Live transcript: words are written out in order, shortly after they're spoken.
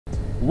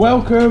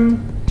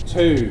Welcome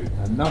to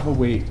another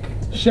week.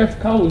 Chef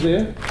Cole's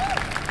here.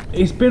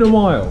 It's been a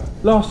while.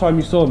 Last time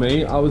you saw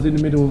me, I was in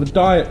the middle of a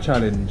diet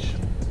challenge.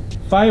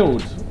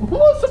 Failed.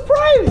 What a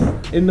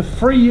surprise! In the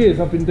 3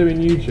 years I've been doing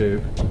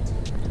YouTube,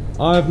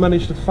 I've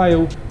managed to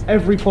fail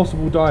every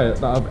possible diet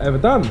that I've ever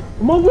done.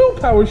 My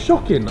willpower is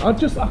shocking. I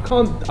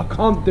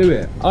can't do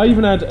it. I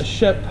even had a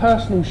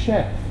personal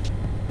chef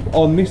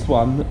on this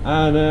one,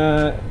 and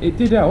it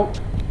did help,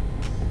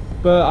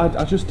 but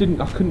I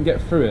couldn't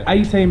get through it.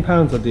 18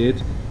 pounds I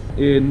did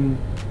in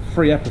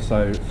 4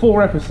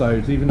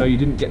 episodes, even though you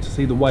didn't get to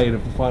see the weigh-in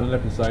of the final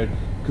episode,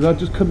 because I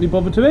just couldn't be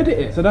bothered to edit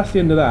it. So that's the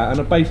end of that, and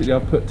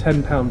I've put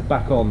 10 pounds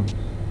back on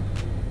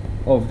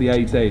of the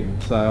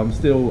 18, so I'm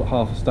still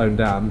half a stone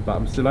down, but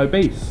I'm still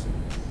obese.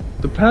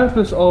 The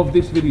purpose of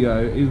this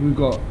video is we've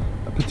got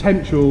a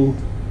potential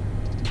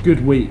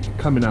good week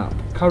coming up.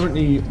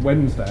 Currently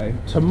Wednesday.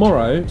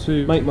 Tomorrow,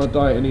 to make my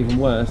diet even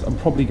worse, I'm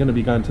probably going to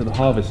be going to the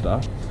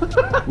Harvester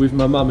with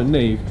my mum and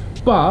Neve.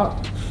 But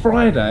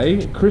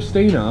Friday,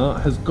 Christina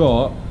has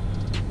got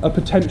a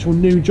potential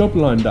new job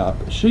lined up.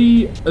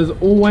 She has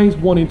always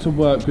wanted to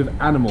work with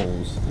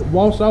animals.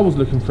 Whilst I was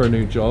looking for a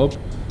new job,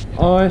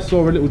 I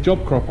saw a little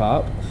job crop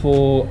up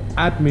for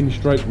admin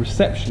stroke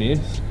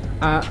receptionist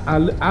at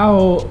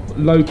our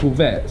local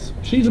vets.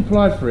 She's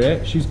applied for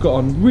it. She's got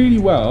on really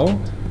well.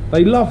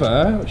 They love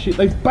her.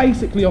 They've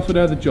basically offered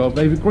her the job.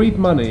 They've agreed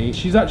money.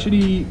 She's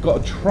actually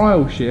got a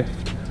trial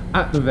shift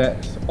at the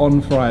vets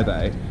on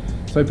Friday.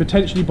 So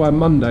potentially by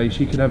Monday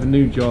she could have a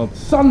new job.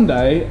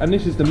 Sunday, and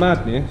this is the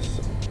madness,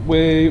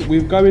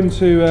 we've got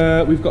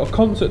a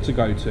concert to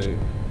go to.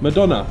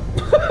 Madonna.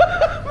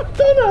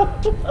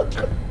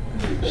 Madonna!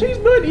 She's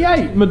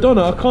 98.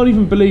 Madonna, I can't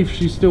even believe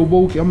she's still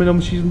walking. I mean,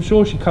 I'm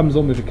sure she comes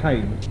on with a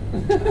cane.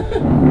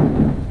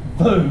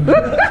 Boom.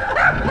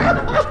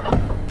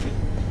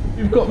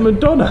 You've got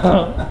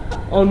Madonna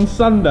on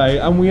Sunday,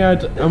 and we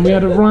had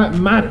a right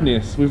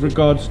madness with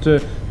regards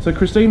to. So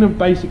Christina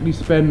basically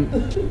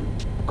spent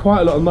quite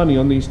a lot of money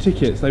on these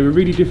tickets. They were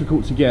really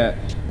difficult to get.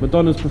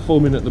 Madonna's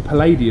performing at the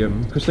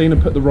Palladium. Christina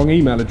put the wrong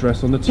email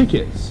address on the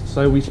tickets,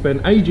 so we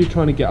spent ages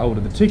trying to get hold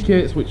of the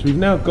tickets, which we've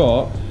now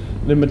got.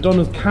 And then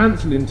Madonna's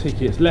cancelling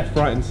tickets left,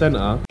 right and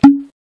centre.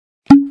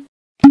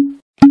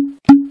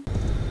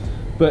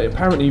 But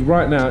apparently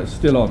right now it's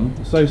still on.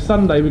 So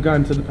Sunday we're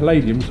going to the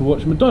Palladium to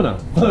watch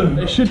Madonna.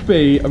 It should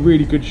be a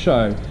really good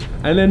show.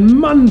 And then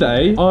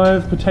Monday,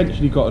 I've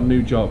potentially got a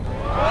new job.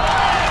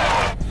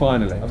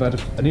 Finally. I've had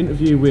an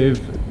interview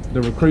with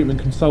the recruitment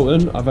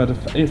consultant. I've had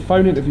a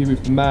phone interview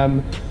with the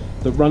man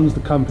that runs the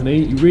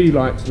company. He really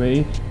likes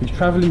me. He's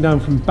travelling down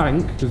from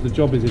Bank, because the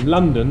job is in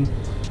London,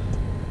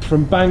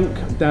 from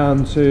Bank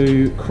down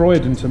to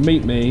Croydon to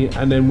meet me,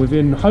 and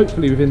then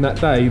hopefully within that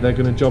day they're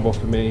going to job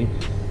offer me,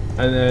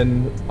 and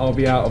then I'll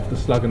be out of the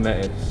slug and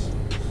lettuce.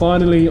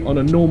 Finally, on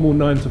a normal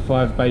 9 to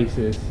 5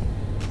 basis.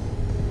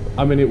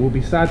 I mean, it will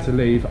be sad to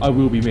leave, I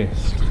will be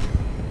missed.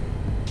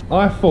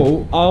 I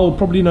thought I'll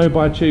probably know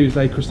by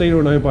Tuesday, Christina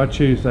will know by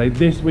Tuesday,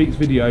 this week's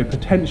video,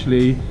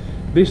 potentially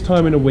this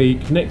time in a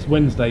week, next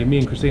Wednesday, me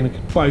and Christina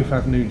could both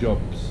have new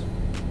jobs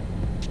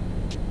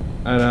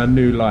and a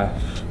new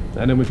life.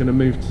 And then we're going to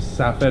move to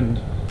Southend.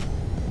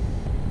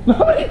 No,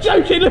 are you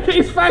joking? Look at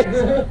his face!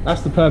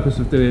 That's the purpose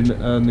of doing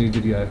a new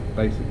video,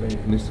 basically.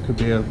 And this could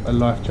be a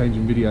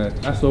life-changing video.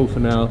 That's all for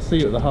now. See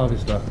you at the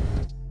Harvester.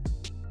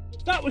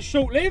 That was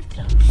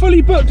short-lived.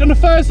 Fully booked on a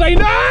Thursday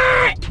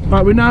night!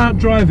 Right, we're now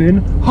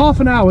driving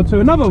half an hour to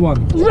another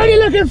one. Really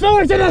looking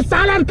forward to the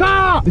salad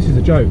car! This is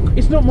a joke.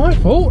 It's not my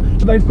fault,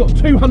 but they've got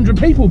 200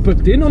 people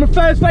booked in on a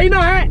Thursday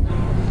night!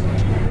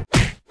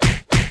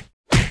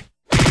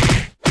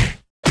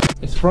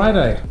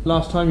 Friday.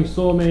 Last time you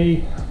saw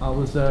me, I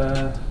was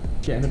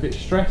getting a bit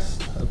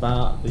stressed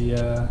about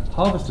the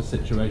Harvester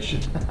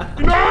situation.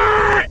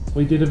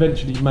 We did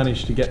eventually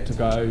manage to get to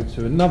go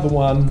to another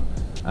one,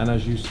 and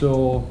as you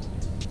saw,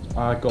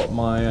 I got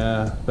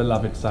my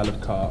beloved salad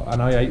cart,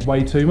 and I ate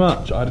way too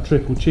much. I had a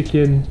triple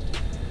chicken,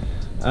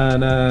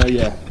 and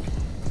yeah,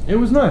 it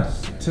was nice.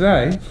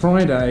 Today,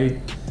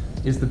 Friday,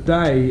 is the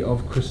day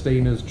of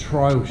Christina's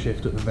trial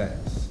shift at the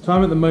vets.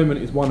 Time at the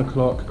moment is 1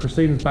 o'clock.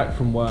 Christina's back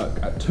from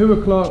work at 2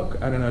 o'clock,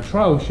 and then her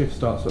trial shift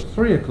starts at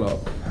 3 o'clock.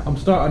 I'm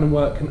starting to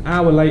work an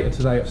hour later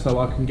today so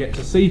I can get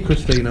to see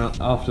Christina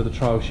after the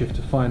trial shift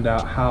to find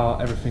out how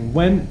everything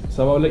went.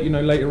 So I'll let you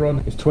know later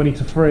on. It's 20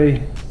 to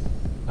 3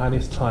 and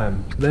it's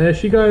time. There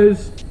she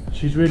goes.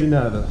 She's really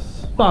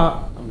nervous, but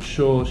I'm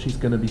sure she's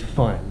gonna be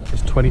fine.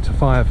 It's 20 to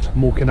 5.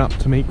 I'm walking up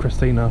to meet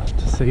Christina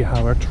to see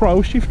how her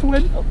trial shift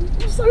went.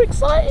 I'm so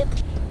excited.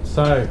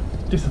 So,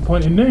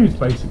 disappointing news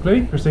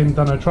basically. Christina's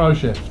done her trial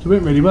shift. It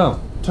went really well.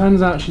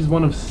 Turns out she's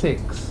one of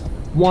six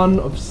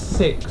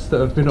that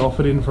have been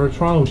offered in for a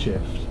trial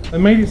shift. They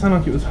made it sound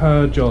like it was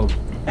her job.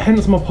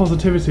 Hence my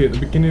positivity at the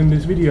beginning of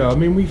this video. I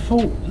mean, we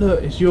thought,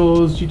 look, it's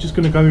yours, you're just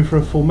going to go in for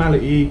a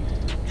formality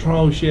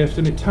trial shift,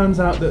 and it turns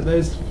out that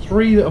there's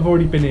 3 that have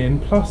already been in,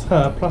 plus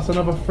her, plus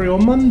another 3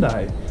 on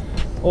Monday.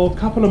 Or a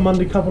couple on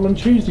Monday, couple on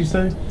Tuesday,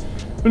 so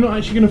we're not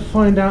actually going to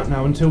find out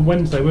now until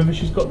Wednesday whether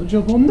she's got the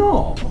job or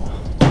not.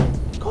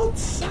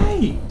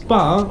 wait.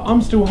 But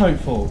I'm still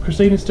hopeful.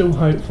 Christina's still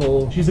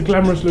hopeful. She's a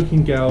glamorous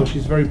looking girl.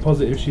 She's very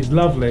positive. She's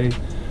lovely.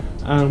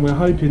 And we're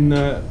hoping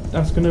that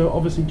that's going to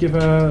obviously give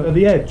her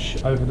the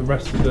edge over the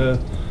rest of the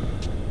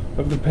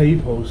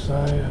people.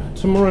 So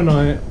tomorrow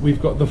night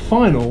we've got the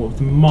final of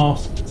The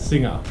Masked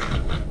Singer,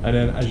 and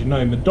then, as you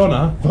know,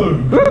 Madonna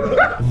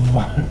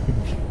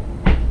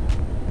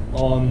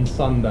on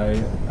Sunday,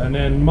 and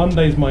then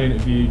Monday's my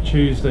interview.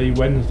 Tuesday,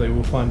 Wednesday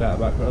we'll find out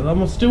about it.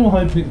 I'm still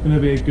hoping it's going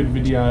to be a good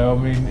video. I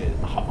mean,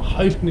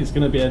 hoping it's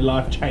going to be a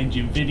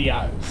life-changing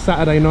video.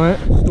 Saturday night,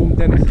 Storm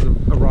Dennis has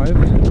arrived.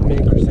 Me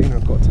and Christina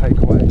have got a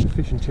takeaway,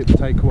 fish and chips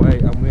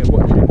takeaway, and we're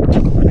watching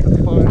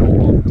the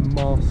final of The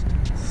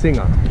Masked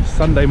Singer.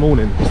 Sunday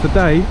morning. It's the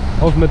day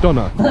of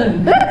Madonna.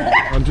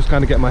 I'm just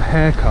going to get my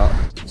hair cut.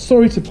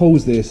 Sorry to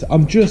pause this.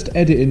 I'm just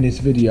editing this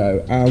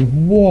video,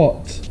 and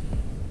what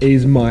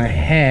is my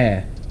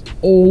hair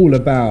all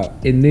about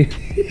in this,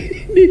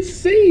 in this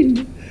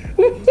scene?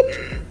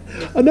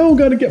 I know I'm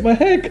going to get my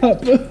hair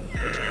cut, but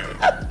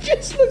I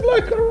just look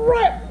like a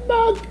rat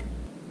mug.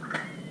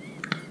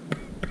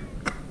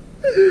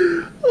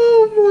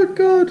 Oh my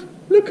god,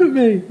 look at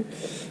me.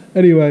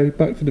 Anyway,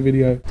 back to the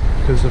video.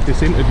 Because of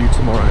this interview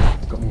tomorrow,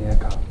 I've got my hair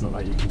cut. Not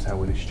like you can tell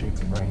with this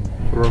stupid rain.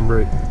 We're en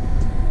route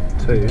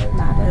to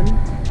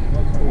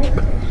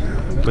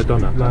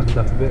Madonna. Livened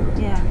up a bit.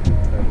 Yeah,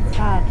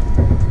 sad.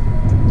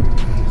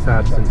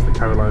 Sad since the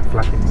Caroline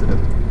Flack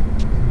incident.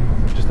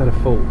 I've just had a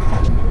thought.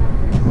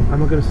 How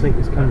am I going to sneak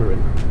this camera in?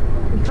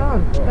 You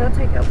can't. They'll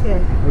take it off you.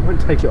 I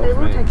won't take it off me. They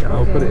will take it off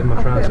I'll you. put it in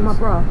my trousers. I'll put it in my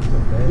bra.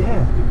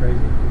 Yeah.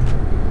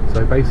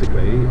 So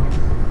basically,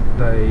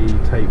 they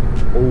take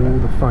all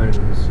the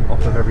phones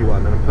off of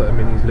everyone and put them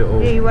in these little...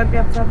 Yeah, you won't be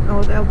able to have,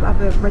 or they'll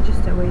have a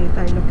register where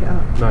they look it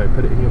up. No,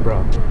 put it in your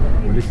bra.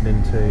 We're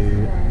listening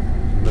to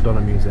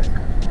Madonna music.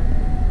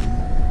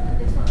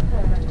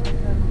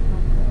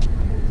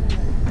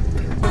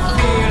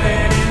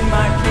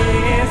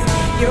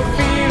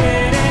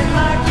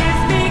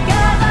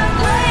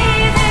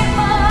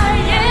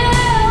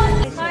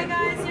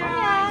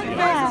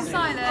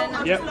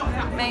 Yep.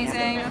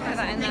 Amazing, I'll put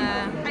that in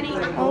there.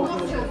 Oh.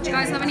 Do you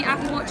guys have any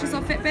Apple Watches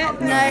or Fitbits?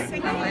 No.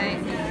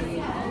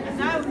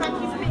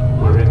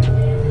 We're in.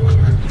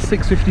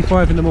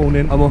 6:55 in the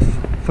morning. I'm off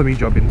for my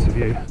job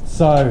interview.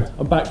 So,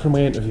 I'm back from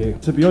my interview.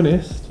 To be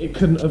honest, it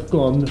couldn't have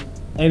gone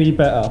any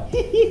better.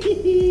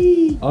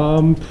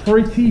 I'm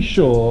pretty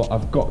sure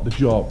I've got the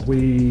job.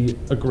 We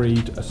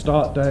agreed a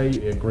start date,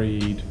 we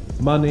agreed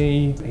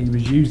money. He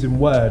was using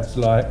words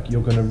like,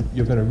 you're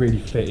gonna really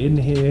fit in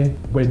here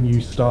when you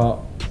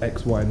start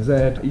X, Y, and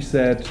Z. He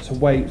said to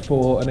wait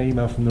for an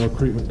email from the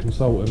recruitment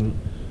consultant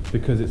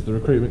because it's the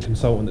recruitment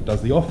consultant that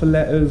does the offer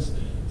letters.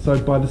 So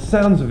by the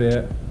sounds of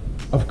it,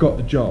 I've got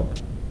the job.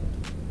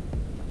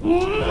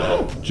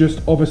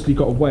 Just obviously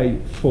got to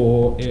wait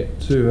for it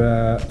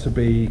to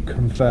be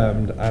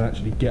confirmed and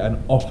actually get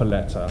an offer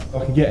letter.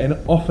 I can get an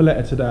offer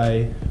letter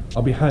today.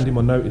 I'll be handing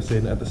my notice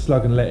in at the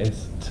Slug and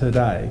Lettuce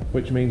today,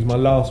 which means my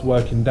last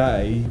working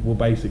day will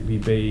basically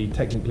be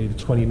technically the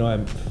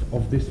 29th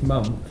of this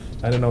month,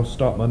 and then I'll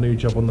start my new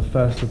job on the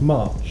 1st of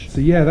March.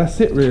 So yeah,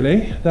 that's it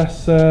really.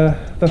 That's the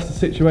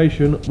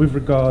situation with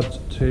regards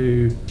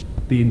to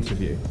the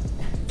interview.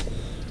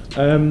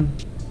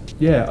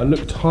 Yeah, I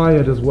look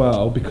tired as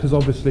well because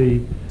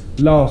obviously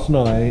last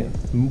night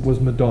was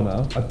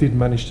Madonna. I did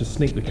manage to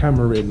sneak the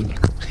camera in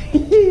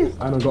and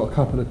I got a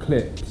couple of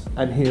clips,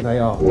 and here they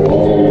are.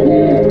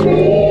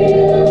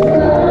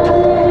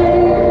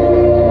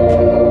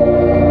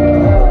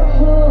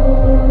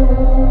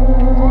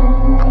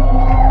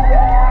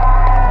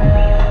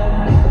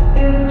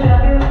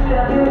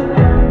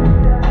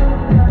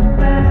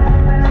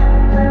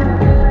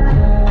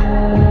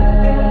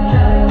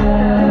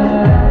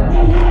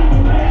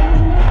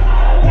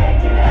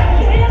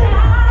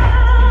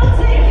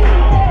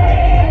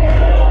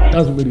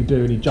 Doesn't really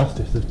do any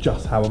justice of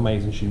just how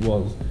amazing she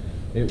was.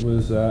 It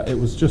was so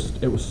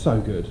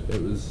good.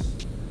 It was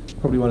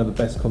probably one of the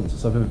best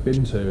concerts I've ever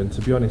been to, and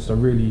to be honest, I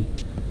really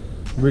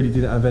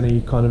didn't have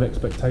any kind of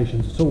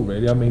expectations at all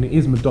really. I mean, it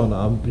is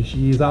Madonna, but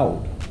she is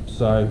old,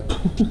 so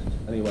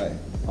anyway,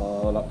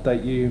 I'll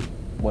update you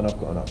when I've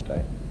got an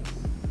update.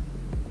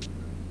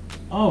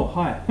 Oh,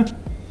 hi.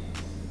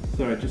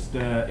 Sorry, just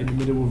in the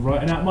middle of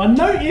writing out my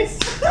notice.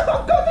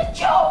 I've got the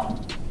job!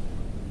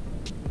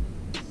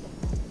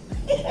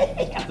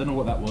 I don't know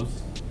what that was.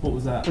 What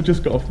was that? I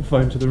just got off the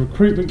phone to the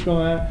recruitment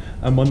guy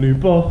and my new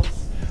boss,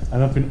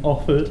 and I've been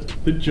offered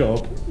the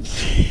job.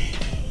 So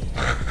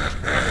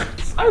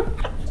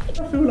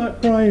I feel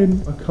like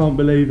crying. I can't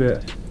believe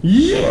it.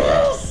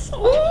 Yes!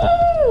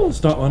 Ooh!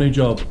 Start my new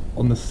job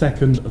on the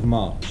 2nd of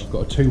March. I've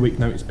got a 2-week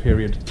notice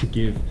period to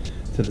give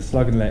to the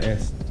Slug and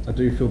Lettuce. I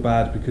do feel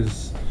bad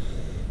because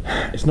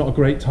it's not a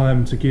great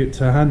time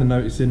to hand the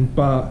notice in,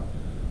 but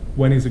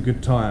when is a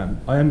good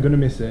time? I am going to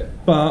miss it,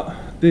 but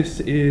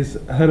this is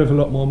a hell of a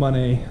lot more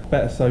money,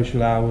 better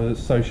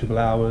sociable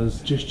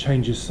hours, just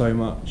changes so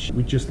much.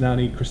 We just now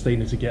need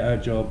Christina to get her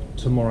job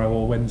tomorrow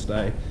or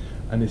Wednesday,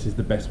 and this is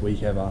the best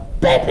week ever.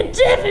 Baby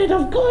David,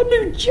 I've got a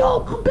new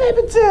job,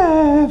 Baby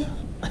Dev.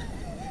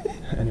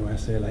 Anyway, I'll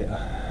see you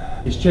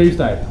later. It's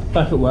Tuesday,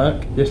 back at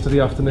work. Yesterday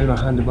afternoon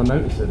I handed my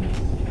notice in.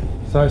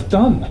 So it's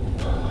done.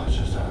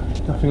 Just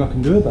nothing I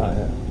can do about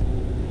it.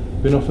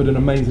 Been offered an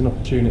amazing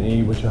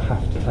opportunity which I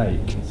have to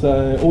take.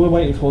 So all we're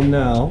waiting for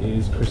now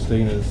is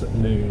Christina's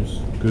news,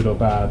 good or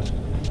bad.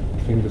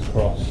 Fingers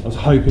crossed. I was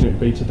hoping it would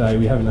be today.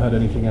 We haven't heard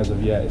anything as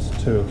of yet. It's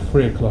 2 or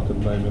 3 o'clock at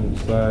the moment,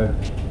 so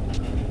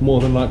more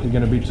than likely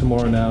going to be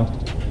tomorrow now.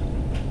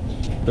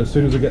 But as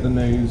soon as I get the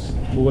news,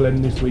 we'll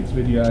end this week's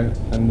video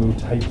and we'll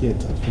take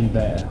it from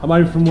there. I'm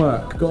home from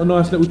work. Got a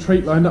nice little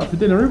treat lined up for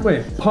dinner, haven't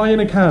we? Pie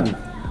in a can.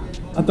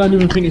 I don't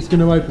even think it's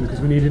going to open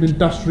because we need an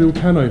industrial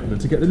can opener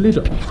to get the lid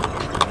off.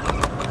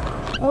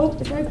 Oh,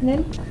 it's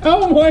opening.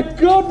 Oh my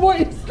god,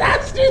 what is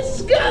that? That's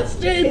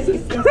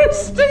disgusting!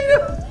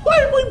 Christina, why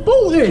have we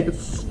bought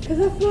this? Because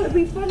I thought it'd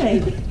be funny.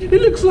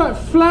 It looks like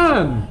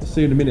flan.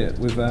 See you in a minute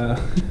with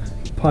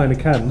pie in a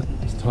can.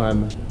 It's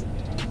time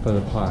for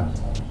the pie.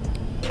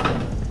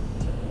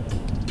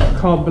 I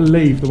can't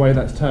believe the way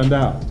that's turned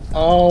out.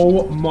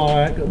 Oh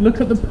my god,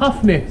 look at the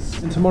puffness.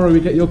 And tomorrow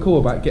we get your call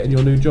about getting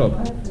your new job.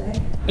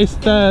 Hopefully. It's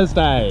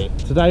Thursday.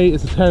 Today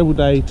is a terrible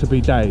day to be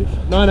Dave.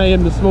 9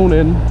 AM this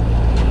morning,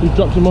 we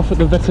dropped him off at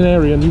the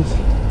veterinarian's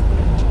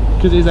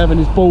because he's having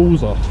his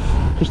balls off.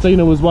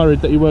 Christina was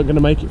worried that he weren't going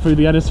to make it through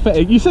the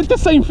anaesthetic. You said the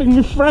same thing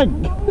with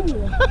Frank.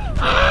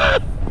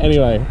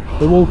 Anyway,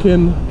 we're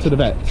walking to the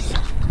vets.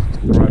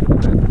 The rival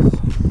vets.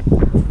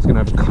 He's going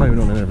to have a cone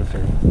on and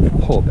everything.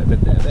 Poor baby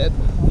David.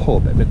 Poor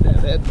baby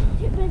David.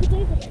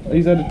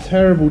 He's had a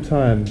terrible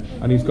time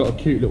and he's got a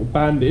cute little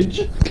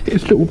bandage.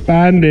 His little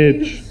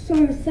bandage.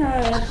 So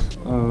sad.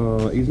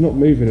 Oh, he's not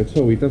moving at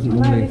all. He doesn't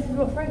normally. This is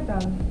what Frank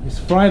done. It's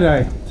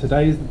Friday.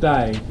 Today's the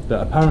day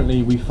that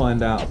apparently we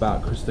find out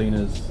about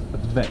Christina's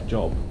vet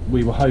job.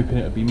 We were hoping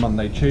it would be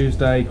Monday,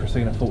 Tuesday.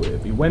 Christina thought it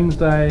would be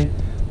Wednesday.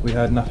 We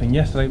heard nothing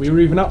yesterday. We were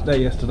even up there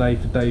yesterday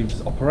for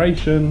Dave's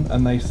operation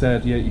and they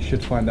said, yeah, you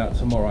should find out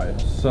tomorrow.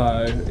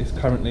 So it's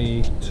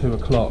currently 2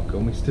 o'clock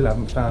and we still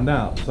haven't found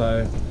out.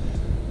 So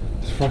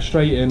it's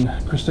frustrating.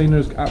 Christina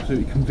is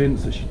absolutely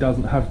convinced that she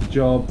doesn't have the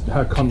job.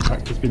 Her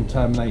contract has been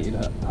terminated,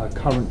 her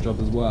current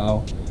job as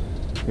well.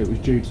 It was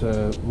due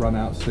to run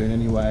out soon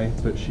anyway,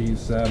 but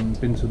she's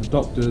been to the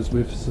doctors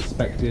with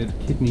suspected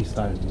kidney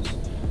stones.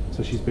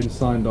 So she's been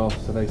signed off,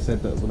 so they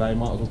said that they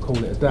might as well call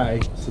it a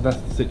day. So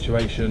that's the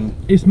situation.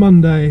 It's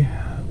Monday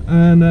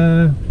and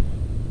the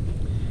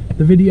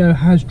video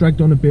has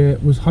dragged on a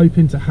bit. Was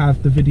hoping to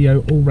have the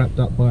video all wrapped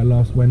up by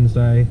last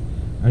Wednesday.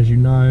 As you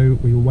know,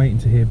 we were waiting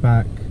to hear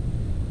back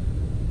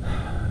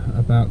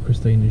about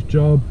Christina's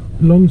job.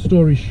 Long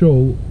story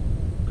short,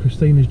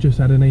 Christina's just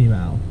had an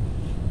email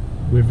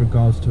with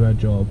regards to her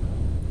job.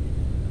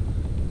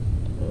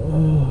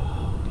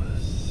 Oh,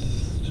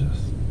 it's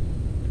just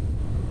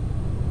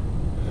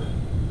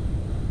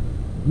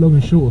long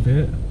and short of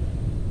it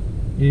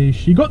is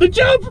she got the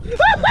job.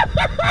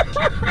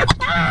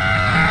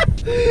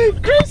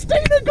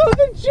 Christina got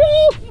the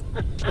job.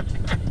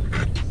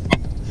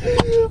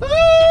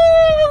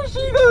 Oh,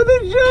 she got the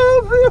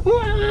job!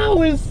 Wow,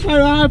 we're so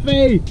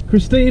happy!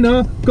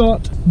 Christina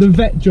got the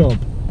vet job.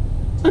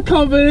 I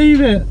can't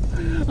believe it!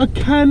 I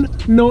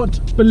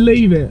cannot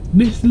believe it.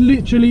 This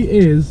literally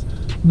is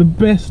the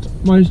best,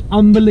 most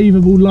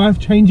unbelievable,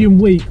 life-changing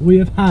week we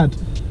have had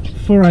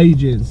for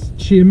ages.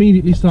 She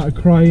immediately started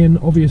crying,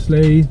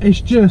 obviously.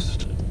 It's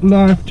just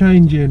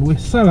life-changing. We're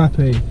so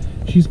happy.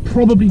 She's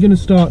probably going to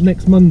start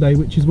next Monday,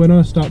 which is when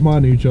I start my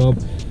new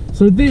job.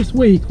 So this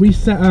week we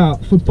set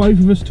out for both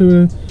of us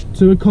to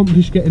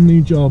accomplish getting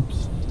new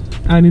jobs,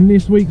 and in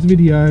this week's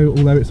video,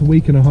 although it's a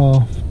week and a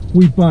half,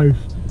 we both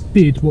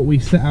did what we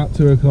set out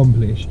to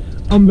accomplish.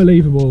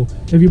 Unbelievable.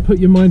 If you put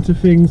your mind to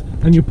things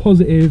and you're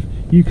positive,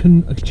 you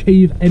can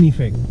achieve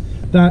anything.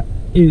 That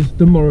is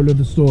the moral of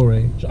the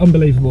story. It's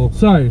unbelievable.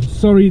 So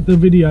sorry the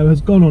video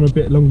has gone on a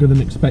bit longer than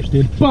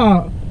expected,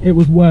 but it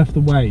was worth the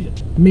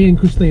wait. Me and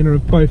Christina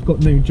have both got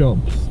new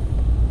jobs.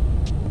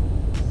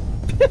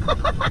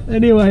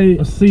 Anyway,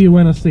 I'll see you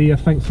when I see you.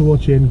 Thanks for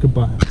watching.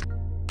 Goodbye.